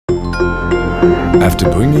After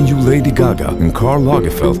bringing you Lady Gaga and Karl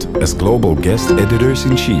Lagerfeld as global guest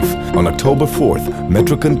editors-in-chief, on October 4th,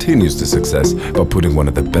 Metro continues the success by putting one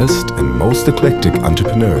of the best and most eclectic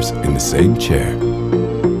entrepreneurs in the same chair.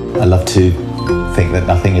 I love to think that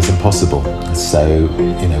nothing is impossible. So,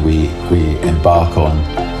 we embark on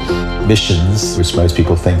missions which most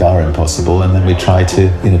people think are impossible, and then we try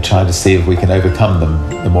to see if we can overcome them.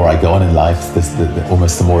 The more I go on in life,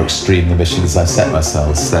 almost the more extreme the missions I set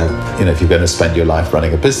myself. So, if you're going to spend your life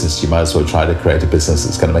running a business, you might as well try to create a business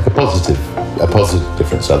that's going to make a positive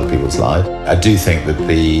difference to other people's lives. I do think that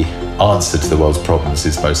the answer to the world's problems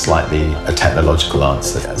is most likely a technological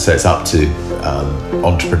answer. So it's up to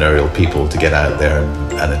entrepreneurial people to get out there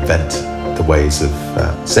and invent the ways of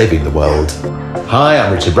saving the world. Hi,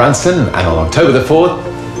 I'm Richard Branson, and on October the 4th,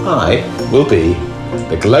 I will be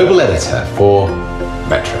the global editor for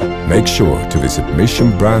Metro. Make sure to visit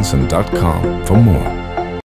missionbranson.com for more.